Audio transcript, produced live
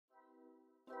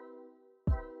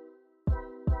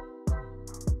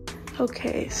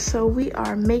Okay, so we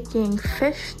are making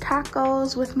fish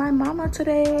tacos with my mama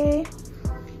today.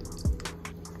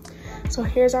 So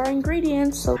here's our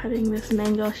ingredients. So cutting this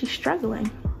mango, she's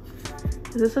struggling.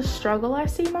 Is this a struggle I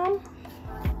see, Mom?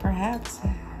 Perhaps.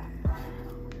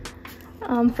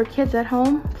 For kids at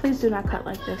home, please do not cut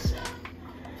like this.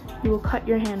 You will cut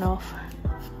your hand off.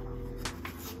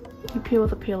 You peel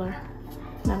with a peeler,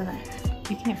 not a knife.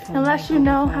 You can't peel. Unless you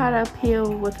know how to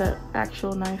peel with an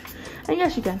actual knife. And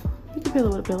yes, you can. You can peel it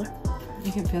with a peeler.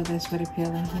 You can peel this with a peeler.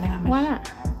 You know how much? Why not?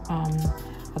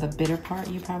 The bitter part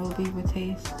you probably would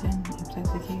taste, and if that's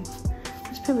the case.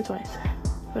 Just peel it twice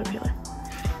with a peeler.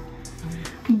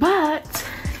 But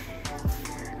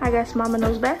I guess Mama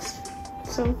knows best,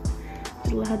 so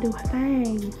just let her do her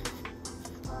thing.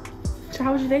 So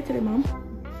how was your day today, Mom?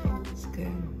 It's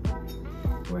good.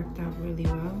 Worked out really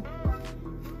well.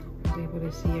 I was able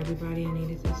to see everybody I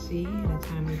needed to see in a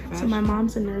timely fashion. So my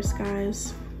mom's a nurse,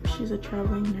 guys. She's a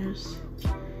traveling nurse.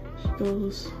 She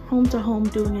goes home to home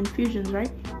doing infusions,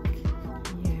 right?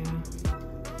 Yeah.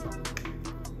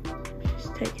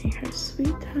 She's taking her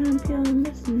sweet time peeling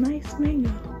this nice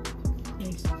mango.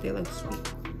 They look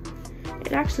sweet.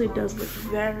 It actually does look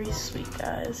very sweet,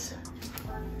 guys.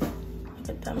 Look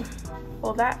at them.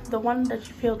 Well, the one that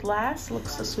you peeled last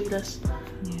looks the sweetest.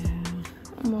 Yeah.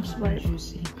 Almost right.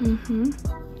 Juicy.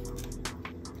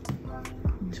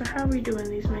 So how are we doing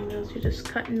these mangoes? You're just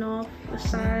cutting off the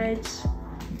sides.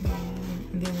 Yeah.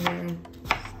 And then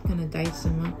we're gonna dice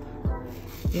them up.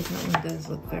 This one does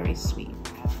look very sweet.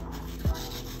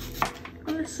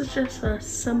 Well, this is just a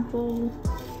simple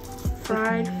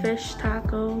fried fish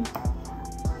taco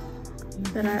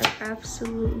that I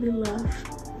absolutely love.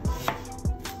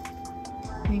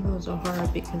 Mangoes are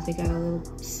hard because they got a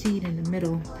little seed in the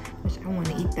middle, which I want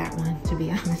to eat that one, to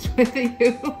be honest with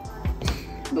you.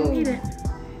 Go eat it.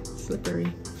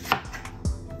 Slippery.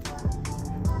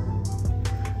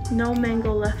 No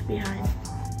mango left behind.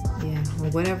 Yeah,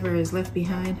 well, whatever is left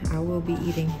behind, I will be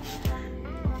eating.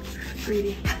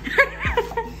 Greedy.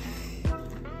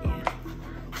 Yeah.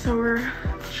 So we're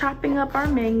chopping up our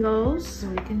mangoes. So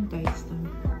we can dice them.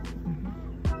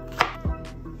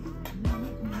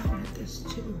 Add this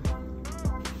too.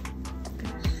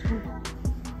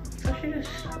 So she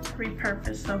just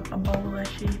repurposed a bowl that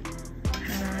she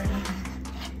had already.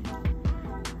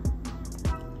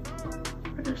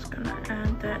 We're just gonna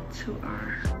add that to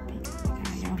our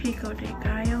pico de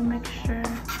gallo mixture.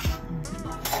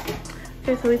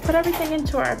 Okay, so we put everything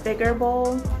into our bigger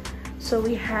bowl. So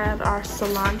we have our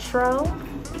cilantro.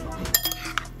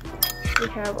 We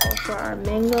have also our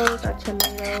mangoes, our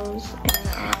tomatoes, and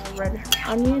our red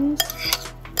onions.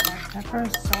 Black pepper,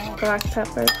 salt. Black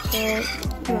pepper,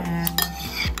 salt. And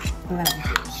lemon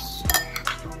juice.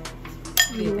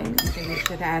 I think we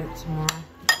should add some more.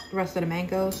 The rest of the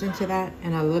mangoes into that,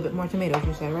 and a little bit more tomatoes,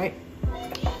 you said, right?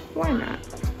 Why not?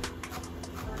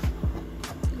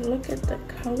 Look at the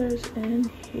colors in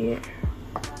here.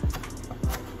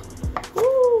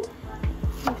 Woo!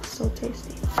 That's so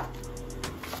tasty.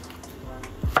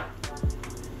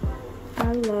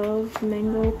 I love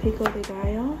mango pico de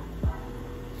gallo.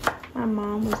 My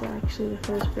mom was actually the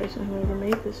first person who ever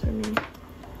made this for me,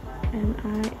 and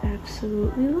I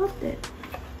absolutely loved it.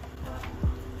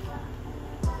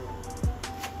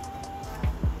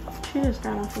 She just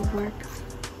got off of work,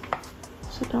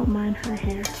 so don't mind her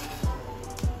hair.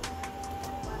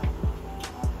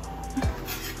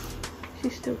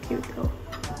 She's still cute though.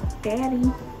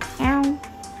 Daddy. Ow.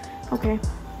 Okay.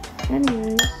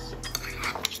 Anyways.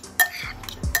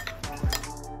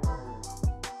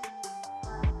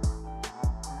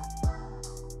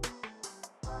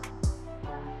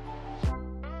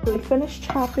 We finished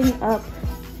chopping up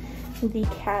the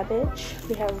cabbage.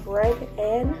 We have red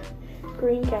and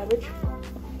green cabbage.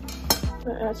 I'm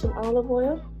gonna add some olive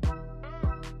oil.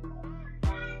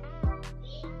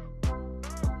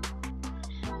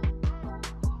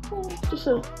 Just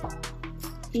a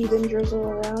even drizzle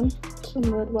around.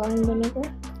 Some red wine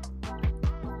vinegar.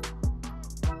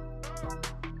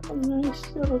 A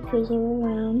nice little drizzle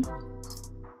around.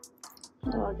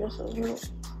 Oh, I guess a little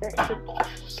extra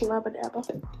slabba-dabba.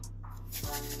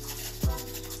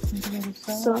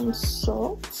 Some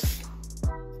salt.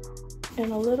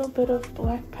 And a little bit of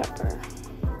black pepper.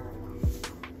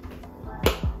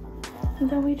 And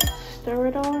then we just stir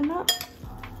it all up.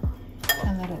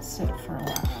 And let it sit for a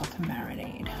while to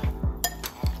marinate.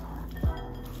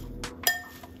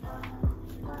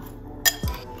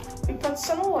 We put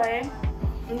some away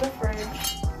in the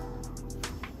fridge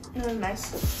in a nice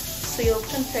sealed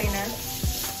container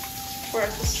for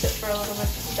it to sit for a little bit,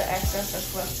 the excess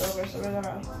that's left over. So we're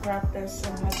gonna wrap this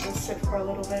and let this sit for a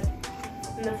little bit.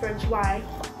 in the fridge. Why?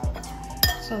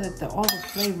 So that all the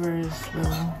flavors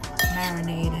will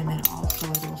marinate, and then also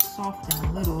it will soften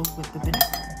a little with the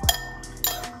vinegar.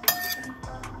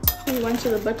 You went to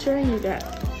the butcher and you got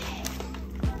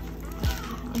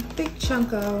a big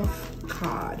chunk of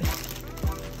cod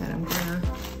that I'm gonna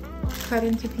cut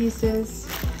into pieces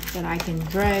that I can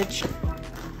dredge.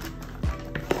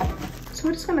 So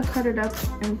we're just gonna cut it up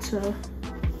into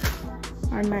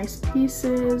our nice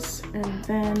pieces, and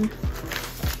then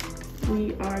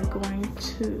we are going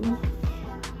to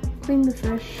clean the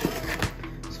fish.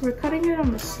 So we're cutting it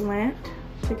on the slant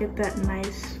to get that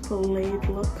nice filleted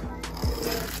look.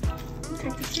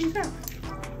 Take the seeds out.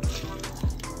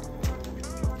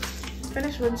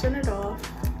 Finish rinsing it off.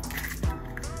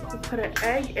 We put an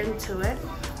egg into it.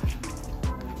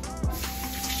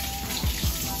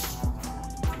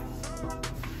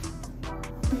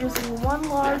 Using 1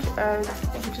 large egg,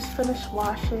 we just finished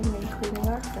washing and cleaning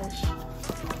our fish.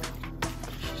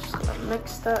 Just gonna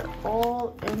mix that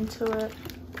all into it.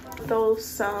 Throw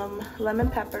some lemon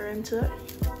pepper into it.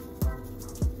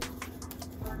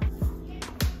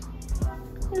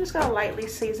 You just gotta lightly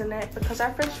season it because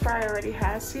our fish fry already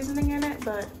has seasoning in it,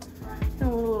 but you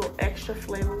know, a little extra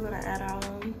flavor, we're gonna add our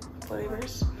own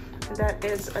flavors. And that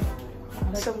is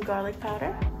some garlic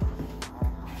powder.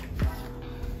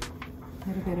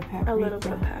 A little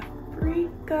bit of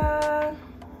paprika.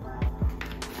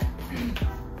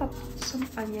 Pop some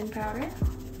onion powder.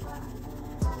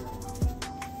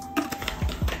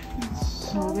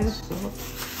 A little bit of salt.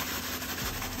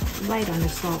 Light on the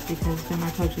salt because then I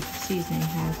told you the seasoning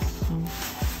has some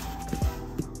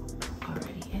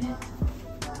already in it.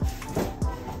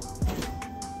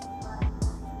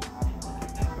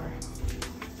 Pepper.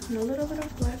 And a little bit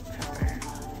of black pepper.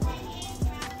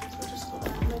 So we're just going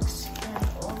to mix in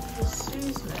all of the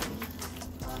seasoning.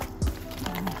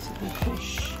 Mix the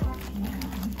fish.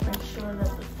 Make sure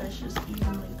that the fish is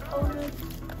evenly coated.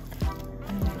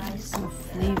 And nice and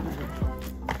flavor.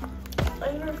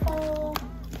 Flavorful.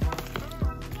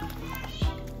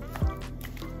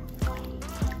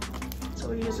 So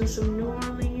we're using some New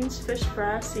Orleans fish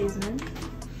fry seasoning.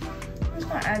 I'm just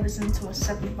gonna add this into a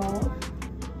separate bowl.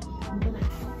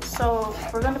 So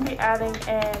we're gonna be adding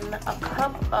in a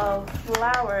cup of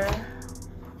flour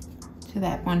to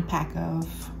that 1 pack of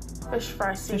fish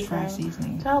fry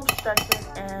seasoning to help stretch it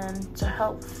and to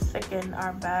help thicken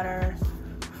our batter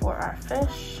for our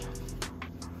fish.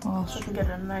 Oh, so we can get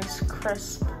a nice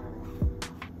crisp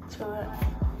to it.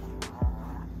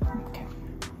 Okay.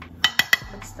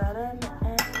 Mix that in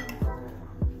and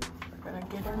we're gonna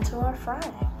get into our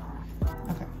frying.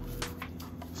 Okay.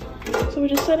 So we're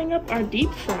just setting up our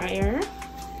deep fryer,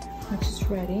 which is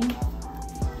ready.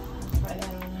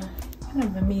 Kind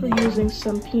of a medium. We're using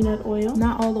some peanut oil.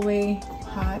 Not all the way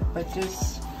hot, but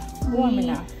just warm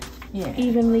enough. Yeah.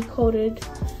 Evenly coated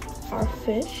our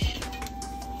fish.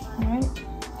 All right.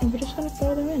 And we're just gonna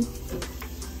throw them in.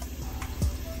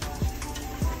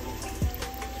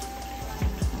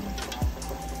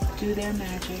 Do their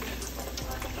magic.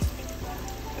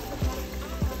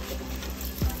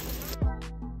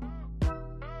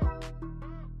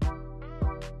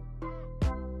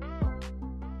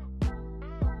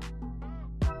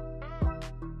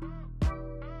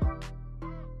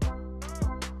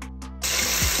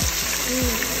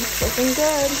 Looking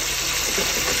good.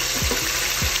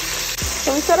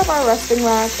 So we set up our resting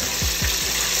rack.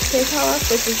 Here's how our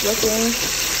fish is looking.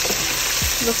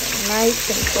 Looking nice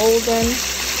and golden.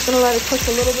 Gonna let it cook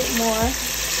a little bit more.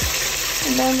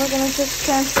 And then we're gonna just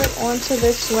transfer it onto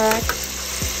this rack.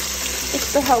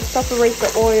 Just to help separate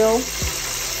the oil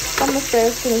from the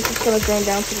fish, and it's just gonna drain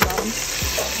down to the bottom.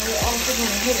 And we're also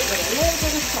gonna hit it with a little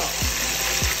bit of salt.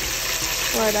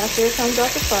 Right after it comes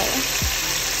off the fire.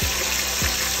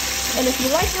 And if you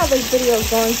like how this video is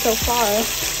going so far,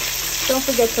 don't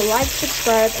forget to like,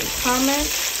 subscribe, and comment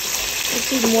to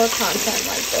see more content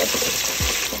like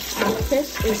this. Our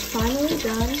fish is finally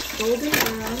done, golden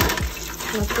brown.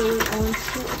 We'll throw it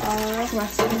onto our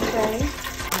resting tray.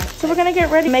 So we're gonna get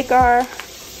ready to make our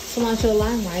cilantro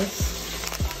lime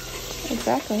rice.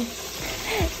 Exactly.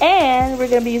 And we're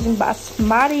gonna be using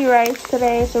basmati rice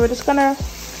today. So we're just gonna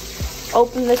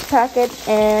open this packet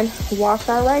and wash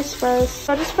our rice first.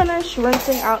 So I just finished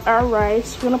rinsing out our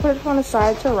rice. We're gonna put it on the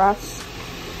side to rest.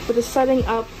 We're just setting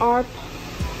up our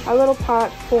little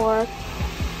pot for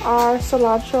our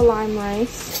cilantro lime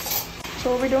rice.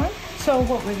 So what are we doing? So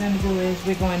what we're gonna do is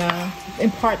we're gonna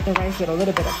impart the rice with a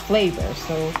little bit of flavor.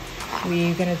 So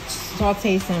we're gonna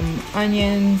saute some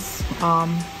onions, a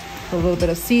little bit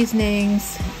of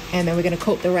seasonings, and then we're gonna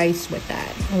coat the rice with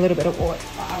that. A little bit of oil.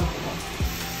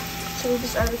 So we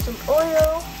just added some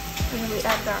oil. And then we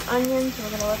added our onions, and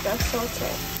we're gonna let that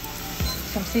saute.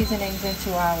 Some seasonings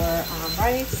into our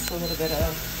rice, a little bit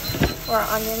of For our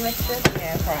onion mixture?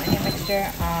 Yeah, for our onion mixture,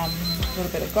 a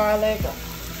little bit of garlic, a little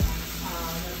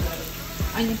bit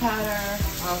of onion powder,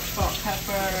 salt,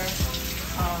 pepper,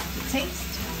 to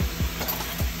taste.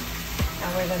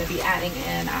 And we're going to be adding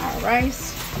in our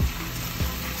rice.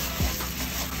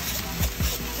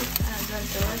 Just add that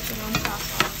directly on top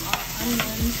of our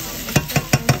onions.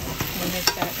 We'll mix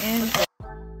that in.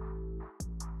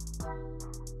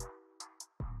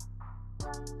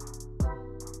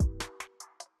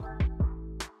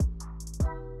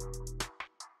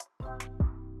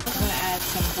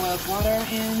 Some boiled water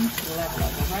in to the level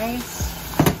of the rice.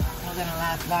 We're going to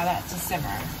allow that to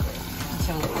simmer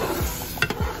until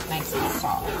it's nice and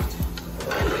soft.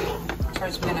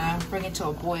 First, we're going to bring it to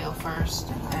a boil first,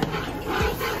 and then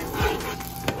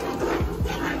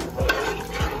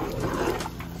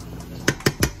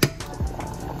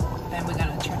we're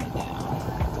going to turn it down.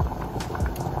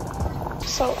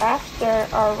 So after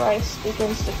our rice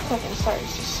begins to cook and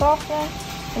starts to soften,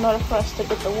 in order for us to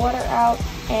get the water out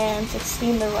and to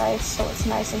steam the rice so it's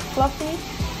nice and fluffy,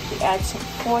 we add some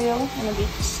foil and then we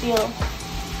seal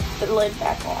the lid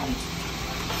back on.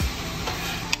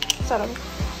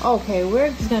 Okay, we're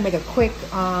just gonna make a quick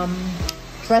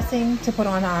dressing to put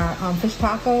on our fish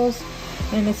tacos,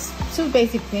 and it's 2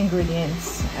 basic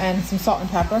ingredients and some salt and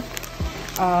pepper.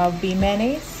 Be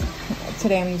mayonnaise.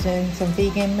 Today I'm using some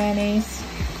vegan mayonnaise.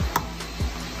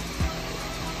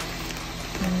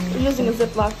 We're using a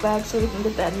Ziploc bag so we can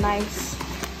get that nice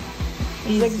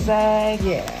zigzag,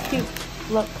 cute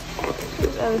look.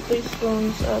 We've added 3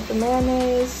 spoons of the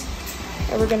mayonnaise,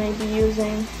 and we're going to be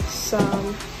using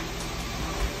some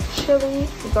chili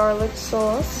garlic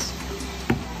sauce.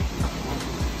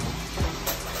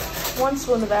 1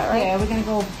 spoon of that, right? Yeah, we're going to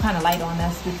go kind of light on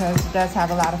this because it does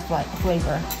have a lot of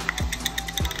flavor.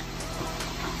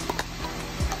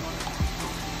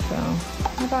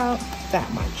 So, about that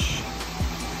much.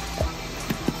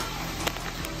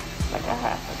 Like a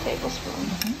half a tablespoon.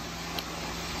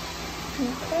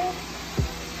 Okay.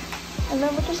 And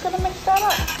then we're just gonna mix that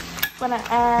up. I'm gonna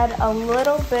add a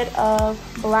little bit of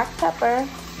black pepper.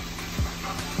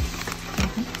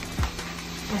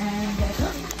 And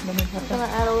lemon pepper. I'm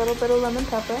gonna add a little bit of lemon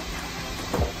pepper.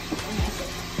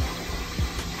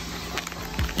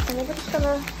 And then we're just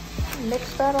gonna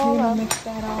mix that all up. Mix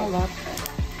that all up.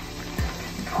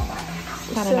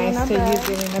 Kind of nice to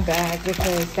use it in a bag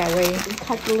because that way you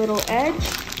cut the little edge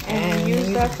and use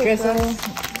that to drizzle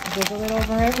it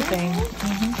over everything.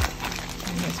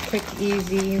 And it's a quick,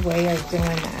 easy way of doing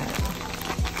that.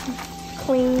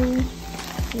 Clean,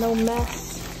 no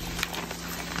mess.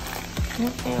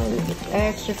 And we get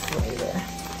extra flavor.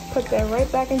 Put that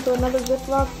right back into another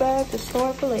Ziploc bag to store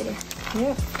it for later.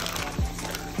 Yep.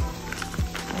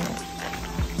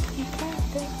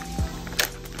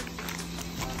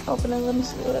 Open it, let me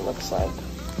see what it looks like.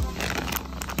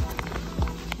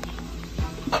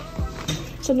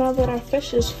 So now that our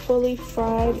fish is fully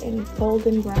fried and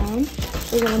golden brown,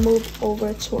 we're gonna move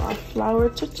over to our flour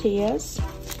tortillas,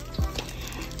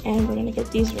 and we're gonna get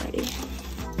these ready.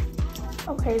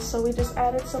 Okay, so we just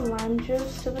added some lime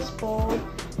juice to this bowl,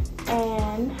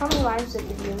 and how many limes did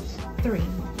you use? 3.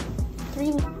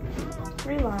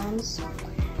 3 limes.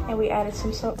 And we added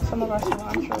some of our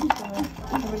cilantro to it.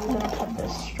 And we're gonna put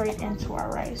this straight into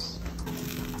our rice.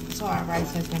 So our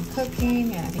rice has been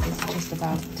cooking, and I think it's just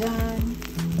about done.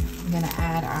 I'm gonna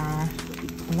add our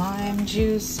lime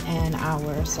juice and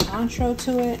our cilantro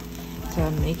to it to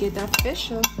make it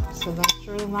official.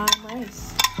 Cilantro lime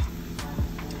rice.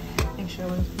 Make sure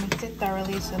we mix it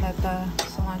thoroughly so that the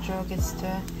cilantro gets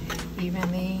to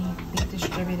evenly be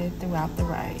distributed throughout the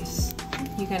rice.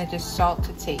 You're gonna just salt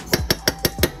to taste.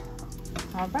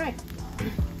 All right,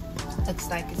 looks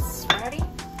like it's ready.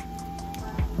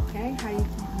 Okay,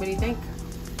 what do you think?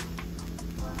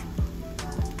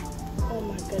 Oh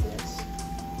my goodness.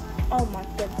 Oh my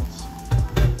goodness.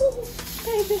 Ooh,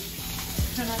 baby.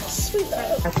 Sweet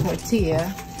love. Our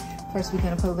tortilla. First, we're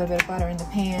gonna put a little bit of butter in the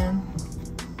pan.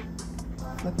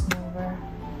 Flip them over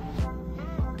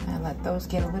and let those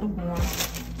get a little warm.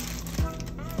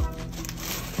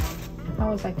 I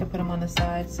always like to put them on the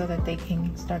side so that they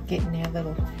can start getting their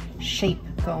little shape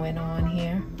going on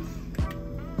here.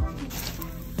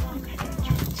 Okay, our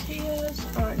tortillas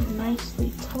are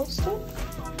nicely toasted.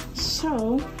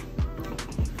 So,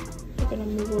 we're gonna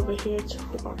move over here to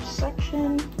our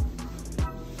section.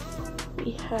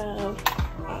 We have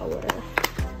our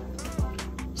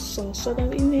salsa that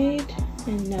we made,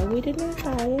 and no, we did not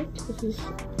buy it. This is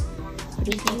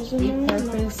using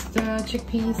repurposed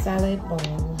chickpea salad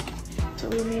bowl. So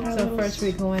we made our So first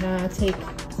we're going to take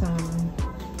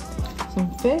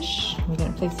some fish. We're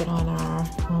going to place it on our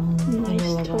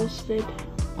nice toasted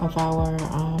of our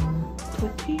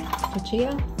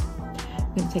tortilla.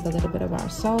 We're going to take a little bit of our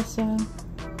salsa,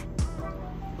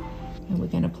 and we're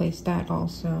going to place that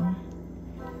also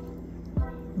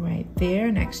right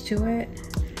there next to it.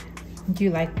 If you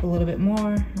like a little bit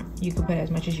more, you can put as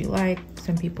much as you like.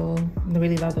 Some people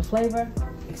really love the flavor.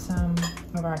 Take some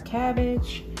of our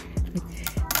cabbage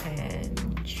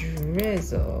and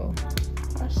drizzle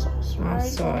Our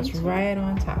sauce right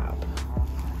on top.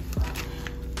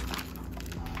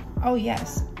 Oh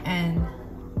yes, and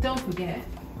don't forget,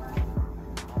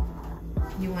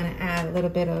 you want to add a little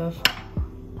bit of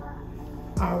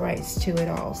our rice to it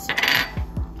also.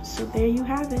 So there you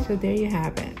have it. So there you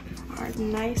have it. Our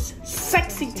nice,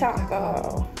 sexy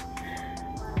taco.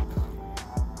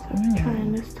 So we're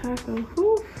trying this taco.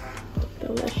 Whew,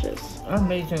 delicious.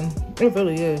 Amazing. It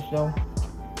really is, though.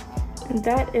 And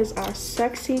that is our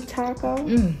sexy taco.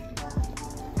 Mm.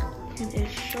 And it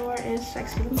sure is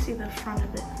sexy. Let me see the front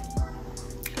of it.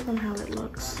 Show them how it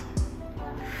looks.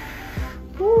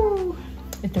 Woo!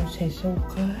 It does taste so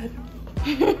good.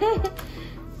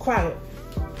 Quiet.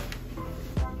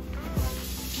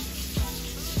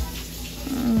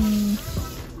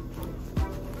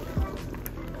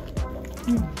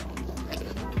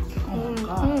 Oh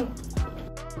God.